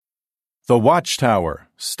The Watchtower,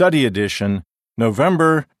 Study Edition,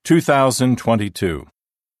 November 2022.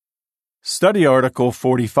 Study Article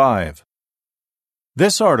 45.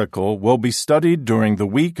 This article will be studied during the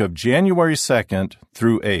week of January 2nd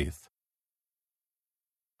through 8th.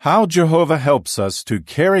 How Jehovah helps us to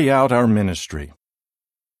carry out our ministry.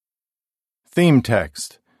 Theme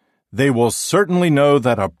text: They will certainly know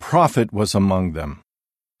that a prophet was among them.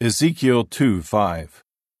 Ezekiel 2:5.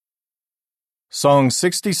 Song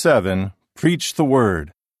 67, Preach the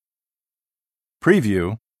Word.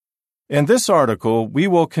 Preview. In this article, we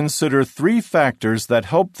will consider 3 factors that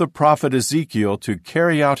help the prophet Ezekiel to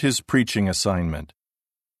carry out his preaching assignment.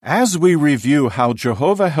 As we review how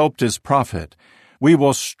Jehovah helped his prophet, we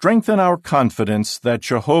will strengthen our confidence that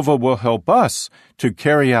Jehovah will help us to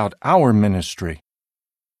carry out our ministry.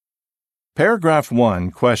 Paragraph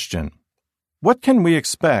 1, question: What can we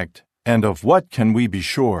expect, and of what can we be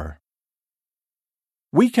sure?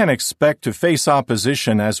 We can expect to face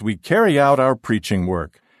opposition as we carry out our preaching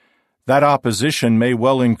work. That opposition may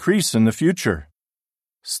well increase in the future.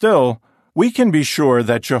 Still, we can be sure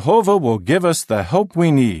that Jehovah will give us the help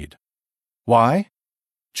we need. Why?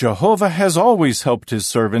 Jehovah has always helped his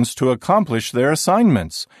servants to accomplish their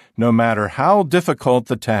assignments, no matter how difficult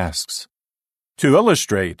the tasks. To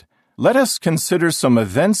illustrate, let us consider some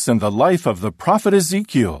events in the life of the prophet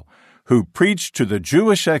Ezekiel, who preached to the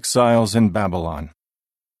Jewish exiles in Babylon.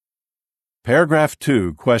 Paragraph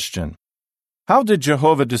 2, question: How did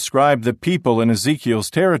Jehovah describe the people in Ezekiel's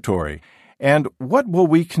territory, and what will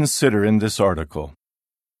we consider in this article?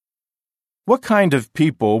 What kind of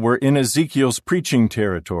people were in Ezekiel's preaching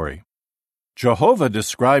territory? Jehovah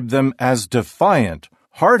described them as defiant,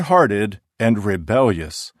 hard-hearted, and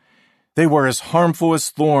rebellious. They were as harmful as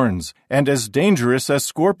thorns and as dangerous as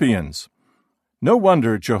scorpions. No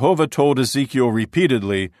wonder Jehovah told Ezekiel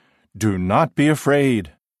repeatedly, "Do not be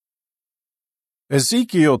afraid."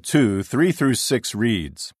 Ezekiel 2:3-6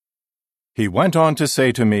 reads, He went on to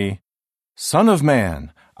say to me, Son of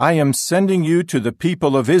man, I am sending you to the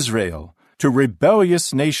people of Israel, to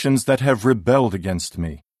rebellious nations that have rebelled against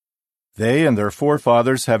me. They and their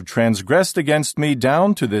forefathers have transgressed against me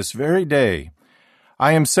down to this very day.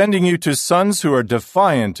 I am sending you to sons who are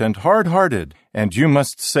defiant and hard-hearted, and you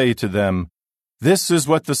must say to them, This is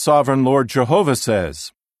what the sovereign Lord Jehovah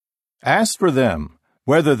says. As for them,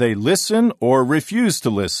 whether they listen or refuse to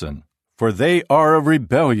listen, for they are a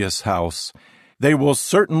rebellious house, they will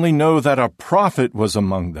certainly know that a prophet was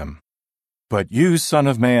among them. But you, son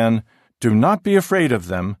of man, do not be afraid of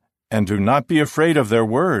them, and do not be afraid of their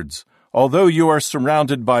words, although you are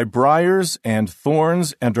surrounded by briars and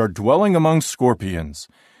thorns and are dwelling among scorpions.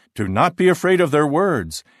 Do not be afraid of their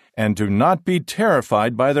words, and do not be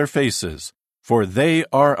terrified by their faces, for they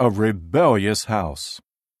are a rebellious house.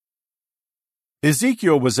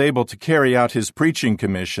 Ezekiel was able to carry out his preaching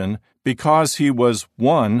commission because he was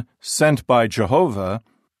 1. Sent by Jehovah,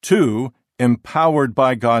 2. Empowered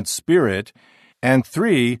by God's Spirit, and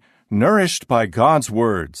 3. Nourished by God's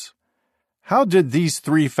words. How did these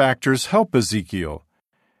 3 factors help Ezekiel?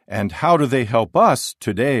 And how do they help us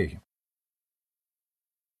today?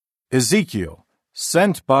 Ezekiel,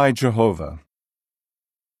 sent by Jehovah.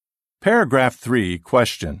 Paragraph 3,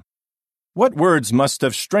 question: What words must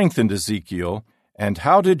have strengthened Ezekiel, and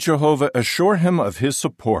how did Jehovah assure him of his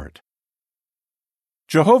support?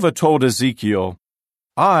 Jehovah told Ezekiel,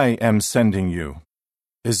 I am sending you.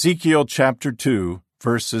 Ezekiel chapter 2,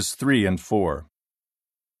 verses 3 and 4.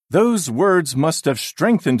 Those words must have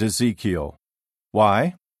strengthened Ezekiel.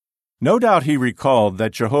 Why? No doubt he recalled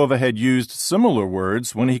that Jehovah had used similar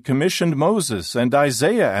words when he commissioned Moses and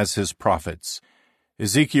Isaiah as his prophets.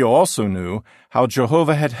 Ezekiel also knew how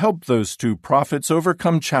Jehovah had helped those 2 prophets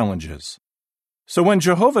overcome challenges. So when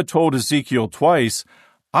Jehovah told Ezekiel twice,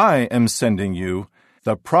 I am sending you,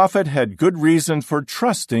 the prophet had good reason for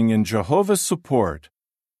trusting in Jehovah's support.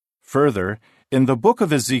 Further, in the book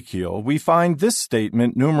of Ezekiel, we find this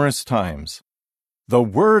statement numerous times. The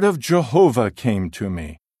word of Jehovah came to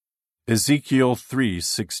me. Ezekiel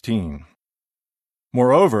 3:16.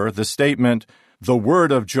 Moreover, the statement, the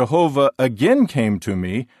word of Jehovah again came to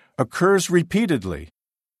me, occurs repeatedly.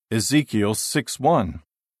 Ezekiel 6:1.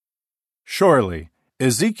 Surely,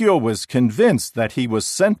 Ezekiel was convinced that he was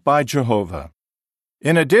sent by Jehovah.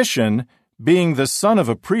 In addition, being the son of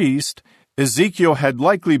a priest, Ezekiel had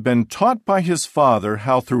likely been taught by his father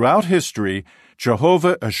how throughout history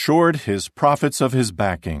Jehovah assured his prophets of his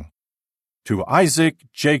backing. To Isaac,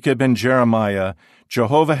 Jacob, and Jeremiah,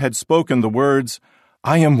 Jehovah had spoken the words,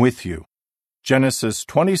 I am with you. Genesis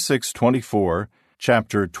 26:24,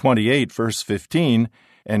 chapter 28, verse 15,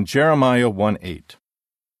 and Jeremiah 1:8.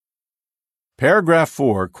 Paragraph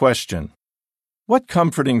 4, question. What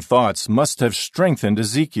comforting thoughts must have strengthened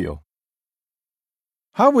Ezekiel?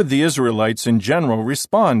 How would the Israelites in general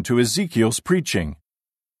respond to Ezekiel's preaching?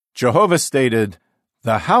 Jehovah stated,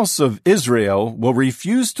 "The house of Israel will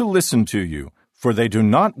refuse to listen to you, for they do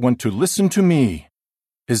not want to listen to me."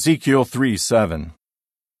 Ezekiel 3:7.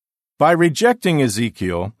 By rejecting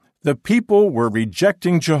Ezekiel, the people were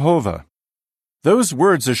rejecting Jehovah. Those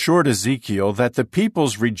words assured Ezekiel that the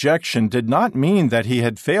people's rejection did not mean that he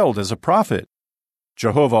had failed as a prophet.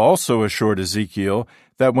 Jehovah also assured Ezekiel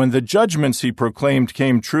that when the judgments he proclaimed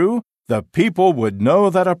came true, the people would know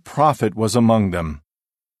that a prophet was among them.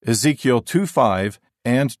 Ezekiel 2:5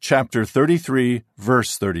 and chapter 33,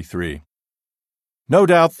 verse 33. No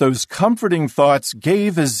doubt those comforting thoughts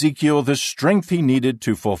gave Ezekiel the strength he needed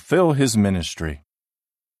to fulfill his ministry.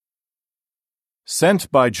 Sent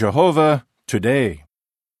by Jehovah today.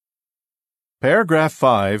 Paragraph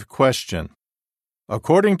 5, question.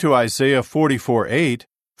 According to Isaiah 44:8,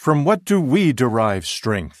 from what do we derive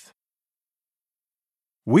strength?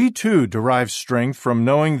 We too derive strength from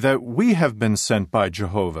knowing that we have been sent by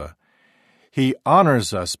Jehovah. He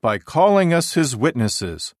honors us by calling us his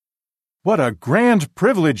witnesses. What a grand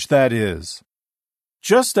privilege that is!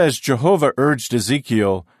 Just as Jehovah urged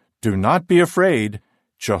Ezekiel, "Do not be afraid,"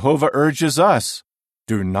 Jehovah urges us,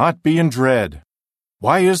 "Do not be in dread."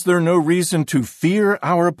 Why is there no reason to fear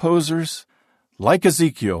our opposers? Like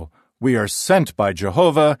Ezekiel, we are sent by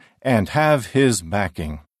Jehovah and have his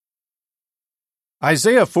backing.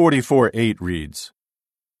 Isaiah 44:8 reads,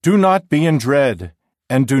 "Do not be in dread,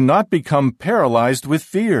 and do not become paralyzed with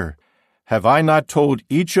fear. Have I not told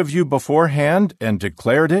each of you beforehand and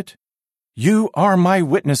declared it? You are my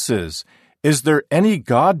witnesses. Is there any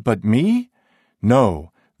God but me?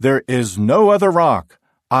 No, there is no other rock.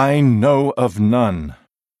 I know of none."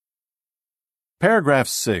 Paragraph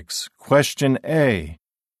 6, question A.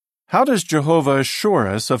 How does Jehovah assure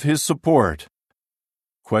us of his support?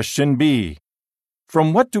 Question B.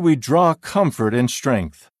 From what do we draw comfort and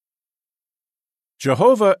strength?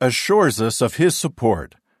 Jehovah assures us of his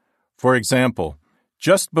support. For example,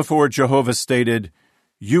 just before Jehovah stated,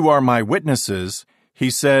 "You are my witnesses," he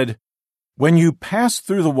said, "When you pass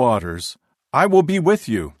through the waters, I will be with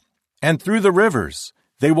you, and through the rivers,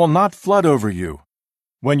 they will not flood over you.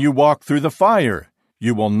 When you walk through the fire,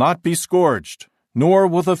 you will not be scorched, nor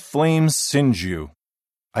will the flames singe you."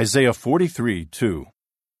 Isaiah 43:2.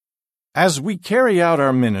 As we carry out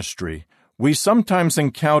our ministry, we sometimes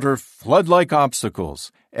encounter flood-like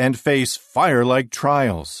obstacles and face fire-like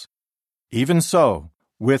trials. Even so,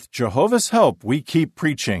 with Jehovah's help, we keep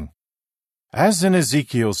preaching. As in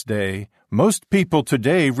Ezekiel's day, most people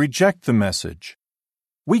today reject the message.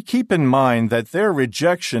 We keep in mind that their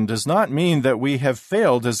rejection does not mean that we have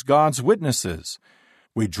failed as God's witnesses.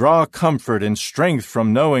 We draw comfort and strength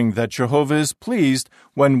from knowing that Jehovah is pleased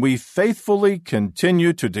when we faithfully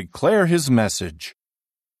continue to declare his message.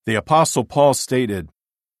 The Apostle Paul stated,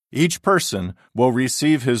 "Each person will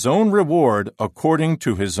receive his own reward according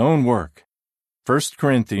to his own work." 1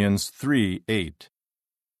 Corinthians 3:8.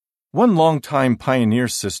 One longtime pioneer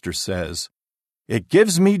sister says, "It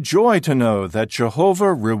gives me joy to know that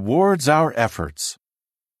Jehovah rewards our efforts."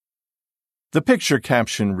 The picture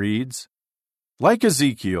caption reads, "Like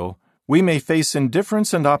Ezekiel, we may face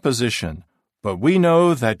indifference and opposition, but we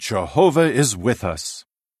know that Jehovah is with us."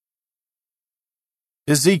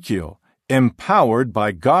 Ezekiel, empowered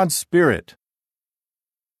by God's Spirit.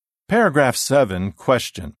 Paragraph 7,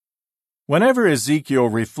 question. Whenever Ezekiel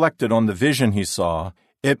reflected on the vision he saw,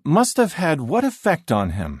 it must have had what effect on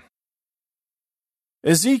him?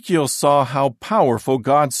 Ezekiel saw how powerful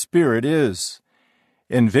God's Spirit is.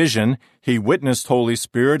 In vision, he witnessed Holy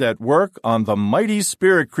Spirit at work on the mighty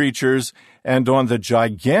spirit creatures and on the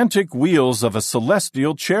gigantic wheels of a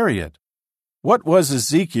celestial chariot. What was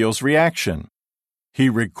Ezekiel's reaction? He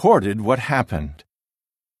recorded what happened.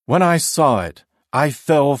 "When I saw it, I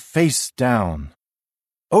fell face down."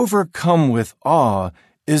 Overcome with awe,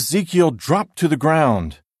 Ezekiel dropped to the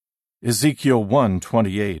ground. Ezekiel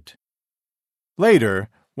 1:28. Later,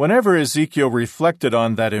 whenever Ezekiel reflected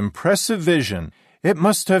on that impressive vision, it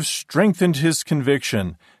must have strengthened his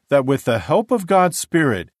conviction that with the help of God's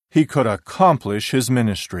Spirit, he could accomplish his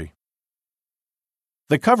ministry.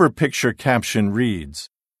 The cover picture caption reads,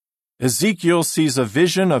 "Ezekiel sees a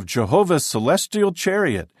vision of Jehovah's celestial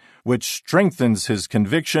chariot, which strengthens his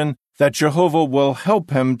conviction that Jehovah will help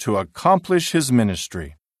him to accomplish his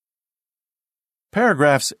ministry."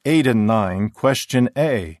 Paragraphs 8 and 9, question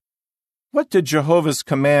A. What did Jehovah's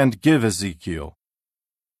command give Ezekiel?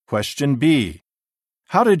 Question B.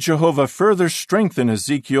 How did Jehovah further strengthen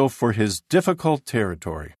Ezekiel for his difficult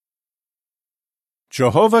territory?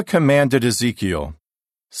 Jehovah commanded Ezekiel,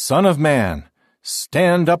 "Son of man,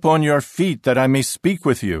 stand up on your feet that I may speak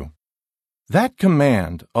with you." That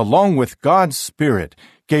command, along with God's Spirit,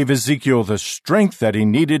 gave Ezekiel the strength that he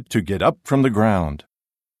needed to get up from the ground.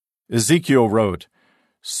 Ezekiel wrote,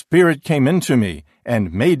 "Spirit came into me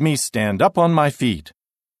and made me stand up on my feet."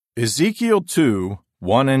 Ezekiel 2,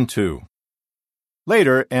 1 and 2.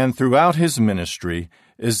 Later and throughout his ministry,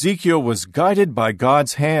 Ezekiel was guided by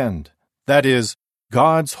God's hand, that is,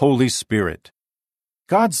 God's Holy Spirit.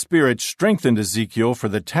 God's Spirit strengthened Ezekiel for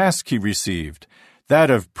the task he received, that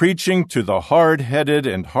of preaching to the hard-headed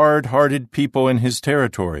and hard-hearted people in his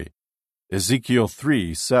territory. Ezekiel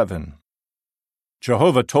 3:7.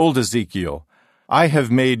 Jehovah told Ezekiel, "I have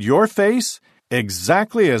made your face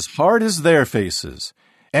exactly as hard as their faces,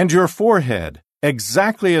 and your forehead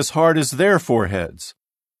exactly as hard as their foreheads.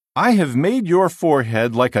 I have made your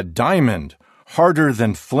forehead like a diamond, harder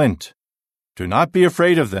than flint. Do not be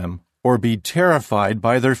afraid of them, or be terrified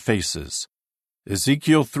by their faces."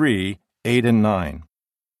 Ezekiel 3:8 and 9.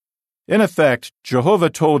 In effect, Jehovah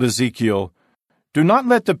told Ezekiel, "Do not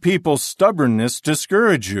let the people's stubbornness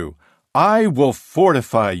discourage you. I will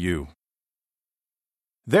fortify you."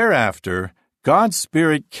 Thereafter, God's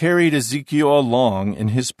Spirit carried Ezekiel along in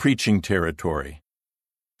his preaching territory.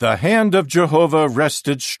 "The hand of Jehovah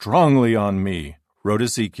rested strongly on me," wrote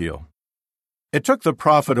Ezekiel. It took the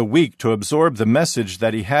prophet a week to absorb the message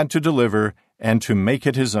that he had to deliver and to make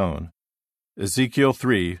it his own. Ezekiel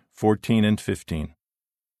 3:14 and 15.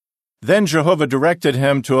 Then Jehovah directed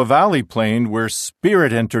him to a valley plain where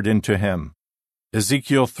Spirit entered into him.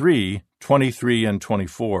 Ezekiel 3:23 and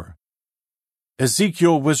 24.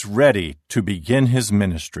 Ezekiel was ready to begin his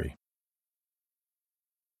ministry.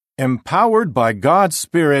 Empowered by God's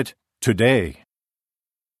Spirit today.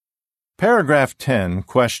 Paragraph 10,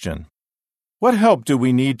 question. What help do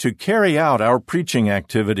we need to carry out our preaching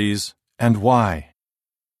activities, and why?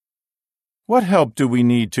 What help do we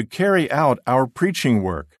need to carry out our preaching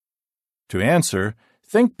work? To answer,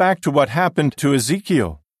 think back to what happened to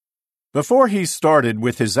Ezekiel. Before he started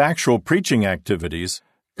with his actual preaching activities,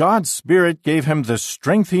 God's Spirit gave him the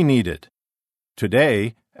strength he needed.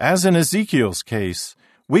 Today, as in Ezekiel's case,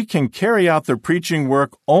 we can carry out the preaching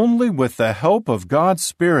work only with the help of God's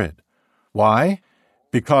Spirit. Why?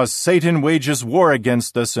 Because Satan wages war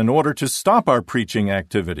against us in order to stop our preaching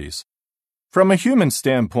activities. From a human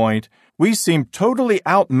standpoint, we seem totally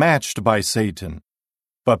outmatched by Satan.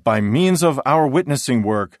 But by means of our witnessing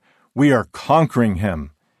work, we are conquering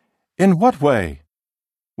him. In what way?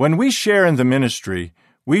 When we share in the ministry,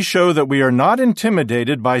 we show that we are not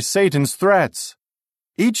intimidated by Satan's threats.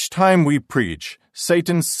 Each time we preach,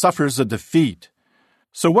 Satan suffers a defeat.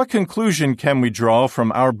 So what conclusion can we draw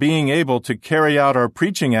from our being able to carry out our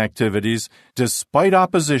preaching activities despite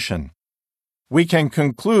opposition? We can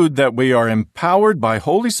conclude that we are empowered by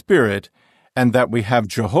Holy Spirit and that we have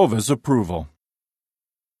Jehovah's approval.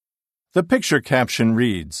 The picture caption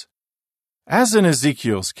reads, As in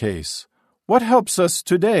Ezekiel's case, what helps us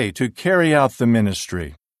today to carry out the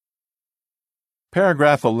ministry?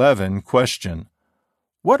 Paragraph 11, question.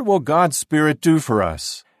 What will God's Spirit do for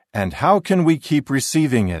us, and how can we keep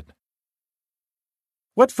receiving it?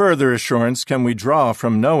 What further assurance can we draw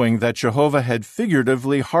from knowing that Jehovah had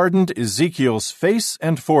figuratively hardened Ezekiel's face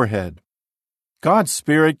and forehead? God's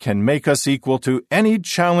Spirit can make us equal to any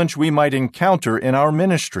challenge we might encounter in our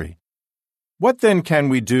ministry. What then can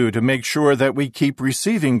we do to make sure that we keep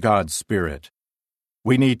receiving God's Spirit?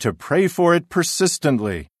 We need to pray for it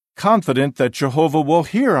persistently, confident that Jehovah will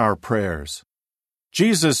hear our prayers.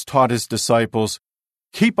 Jesus taught his disciples,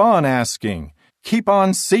 keep on asking, keep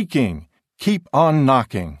on seeking, keep on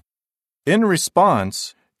knocking. In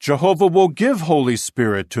response, Jehovah will give Holy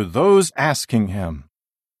Spirit to those asking him.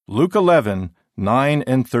 Luke 11:9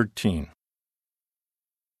 and 13.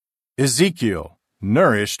 Ezekiel,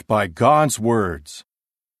 nourished by God's words.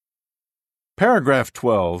 Paragraph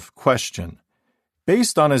 12, question.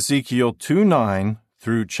 Based on Ezekiel 2:9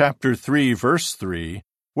 through chapter 3, verse 3,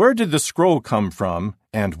 where did the scroll come from,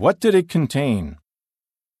 and what did it contain?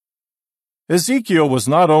 Ezekiel was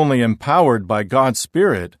not only empowered by God's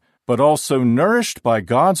Spirit, but also nourished by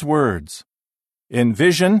God's words. In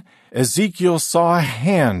vision, Ezekiel saw a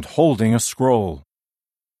hand holding a scroll.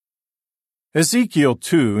 Ezekiel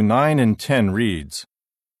 2:9 and 10 reads,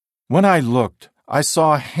 When I looked, I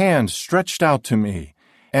saw a hand stretched out to me,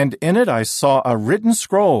 and in it I saw a written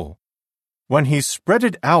scroll. When he spread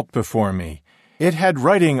it out before me, it had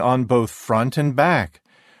writing on both front and back.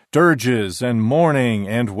 Dirges and mourning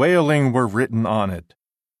and wailing were written on it.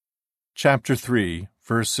 Chapter 3,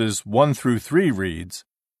 verses 1 through 3 reads,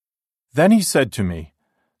 Then he said to me,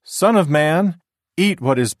 Son of man, eat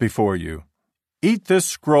what is before you. Eat this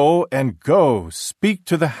scroll and go, speak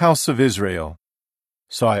to the house of Israel.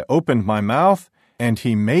 So I opened my mouth, and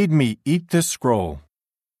he made me eat this scroll.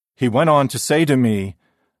 He went on to say to me,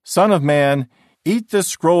 Son of man, eat this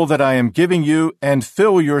scroll that I am giving you and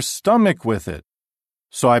fill your stomach with it.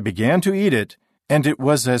 So I began to eat it, and it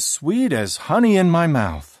was as sweet as honey in my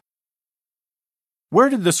mouth. Where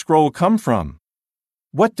did the scroll come from?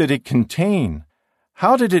 What did it contain?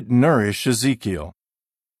 How did it nourish Ezekiel?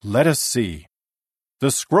 Let us see. The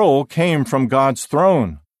scroll came from God's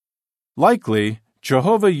throne. Likely,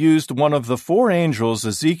 Jehovah used one of the 4 angels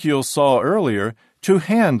Ezekiel saw earlier to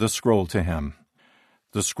hand the scroll to him.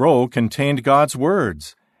 The scroll contained God's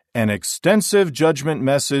words, an extensive judgment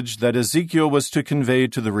message that Ezekiel was to convey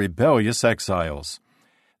to the rebellious exiles.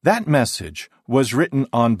 That message was written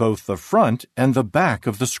on both the front and the back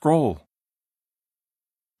of the scroll.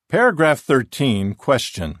 Paragraph 13,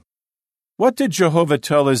 question. What did Jehovah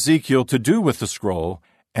tell Ezekiel to do with the scroll,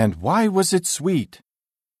 and why was it sweet?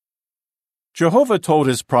 Jehovah told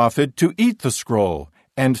his prophet to eat the scroll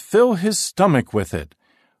and fill his stomach with it.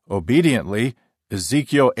 Obediently,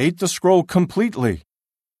 Ezekiel ate the scroll completely.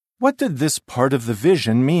 What did this part of the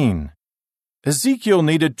vision mean? Ezekiel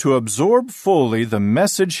needed to absorb fully the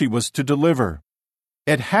message he was to deliver.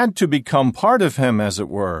 It had to become part of him, as it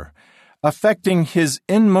were, affecting his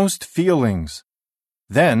inmost feelings.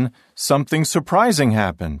 Then, something surprising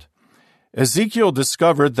happened. Ezekiel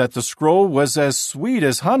discovered that the scroll was as sweet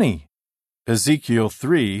as honey. Ezekiel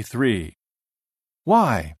 3:3.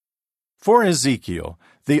 Why? For Ezekiel,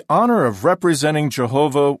 the honor of representing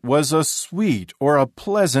Jehovah was a sweet or a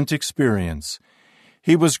pleasant experience.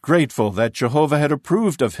 He was grateful that Jehovah had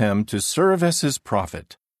approved of him to serve as his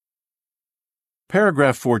prophet.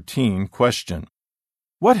 Paragraph 14, question.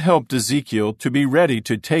 What helped Ezekiel to be ready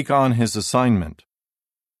to take on his assignment?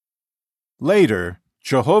 Later,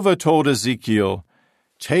 Jehovah told Ezekiel,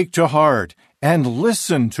 Take to heart and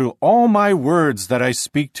listen to all my words that I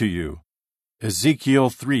speak to you. Ezekiel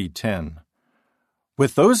 3:10.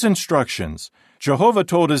 With those instructions, Jehovah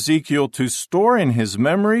told Ezekiel to store in his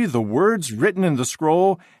memory the words written in the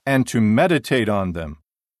scroll and to meditate on them.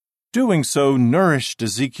 Doing so nourished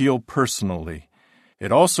Ezekiel personally.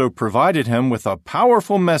 It also provided him with a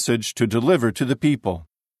powerful message to deliver to the people.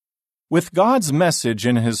 With God's message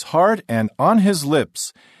in his heart and on his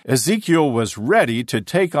lips, Ezekiel was ready to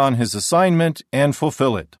take on his assignment and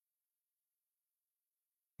fulfill it.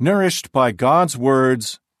 Nourished by God's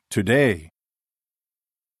words today.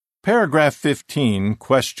 Paragraph 15,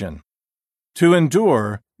 question. To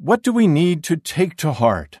endure, what do we need to take to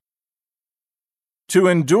heart? To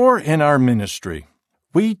endure in our ministry,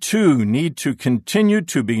 we too need to continue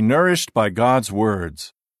to be nourished by God's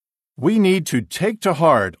words. We need to take to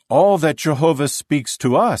heart all that Jehovah speaks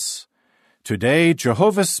to us. Today,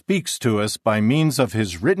 Jehovah speaks to us by means of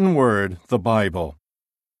his written word, the Bible.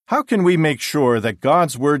 How can we make sure that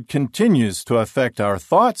God's word continues to affect our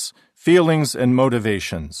thoughts, feelings, and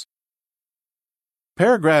motivations?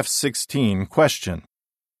 Paragraph 16, question.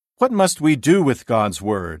 What must we do with God's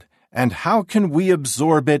word, and how can we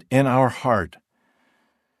absorb it in our heart?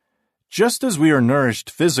 Just as we are nourished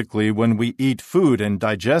physically when we eat food and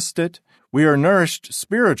digest it, we are nourished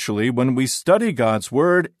spiritually when we study God's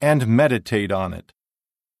word and meditate on it.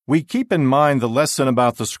 We keep in mind the lesson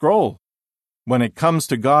about the scroll. When it comes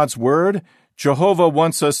to God's word, Jehovah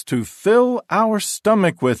wants us to fill our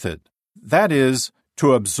stomach with it, that is,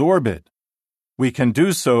 to absorb it. We can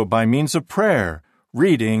do so by means of prayer,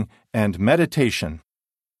 reading, and meditation.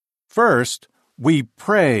 First, we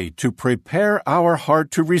pray to prepare our heart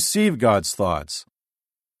to receive God's thoughts.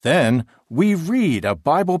 Then, we read a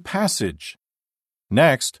Bible passage.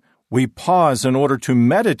 Next, we pause in order to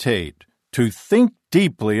meditate, to think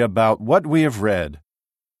deeply about what we have read.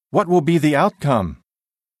 What will be the outcome?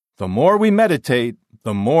 The more we meditate,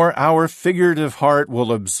 the more our figurative heart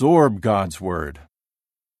will absorb God's word.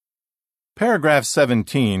 Paragraph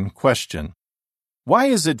 17, question. Why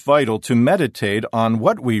is it vital to meditate on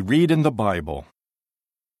what we read in the Bible?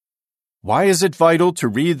 Why is it vital to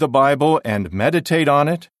read the Bible and meditate on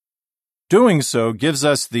it? Doing so gives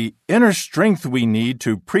us the inner strength we need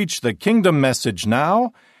to preach the kingdom message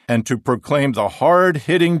now and to proclaim the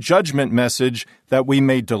hard-hitting judgment message that we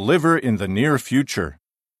may deliver in the near future.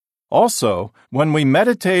 Also, when we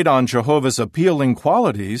meditate on Jehovah's appealing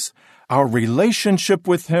qualities, our relationship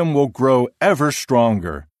with him will grow ever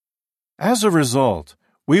stronger. As a result,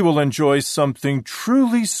 we will enjoy something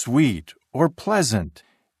truly sweet or pleasant,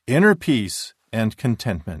 inner peace and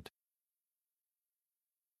contentment.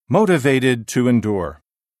 Motivated to endure.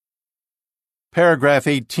 Paragraph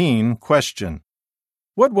 18, question.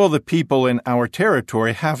 What will the people in our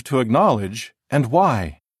territory have to acknowledge, and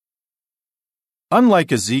why?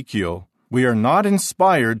 Unlike Ezekiel, we are not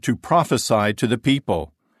inspired to prophesy to the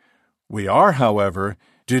people. We are, however,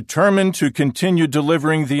 determined to continue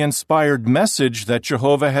delivering the inspired message that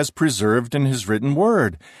Jehovah has preserved in His written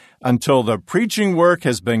word, until the preaching work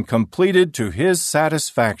has been completed to His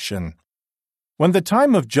satisfaction. When the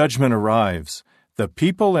time of judgment arrives, the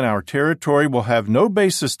people in our territory will have no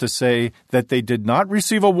basis to say that they did not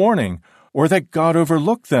receive a warning or that God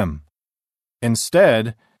overlooked them.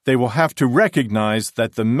 Instead, they will have to recognize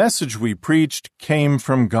that the message we preached came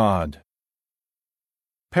from God.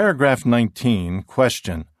 Paragraph 19,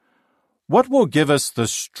 question. What will give us the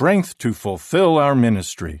strength to fulfill our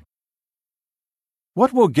ministry?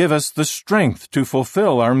 What will give us the strength to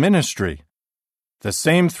fulfill our ministry? The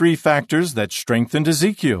same three factors that strengthened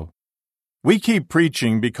Ezekiel. We keep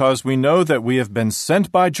preaching because we know that we have been sent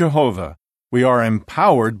by Jehovah, we are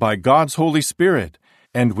empowered by God's Holy Spirit,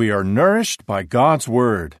 and we are nourished by God's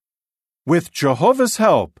Word. With Jehovah's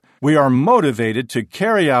help, we are motivated to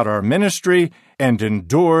carry out our ministry and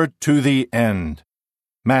endure to the end.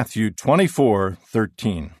 Matthew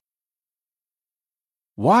 24:13.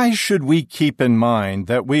 Why should we keep in mind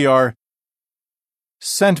that we are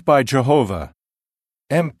sent by Jehovah,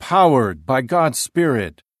 empowered by God's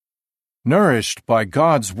Spirit, nourished by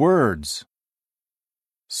God's words?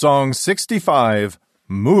 Song 65,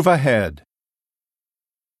 Move Ahead.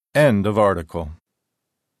 End of article.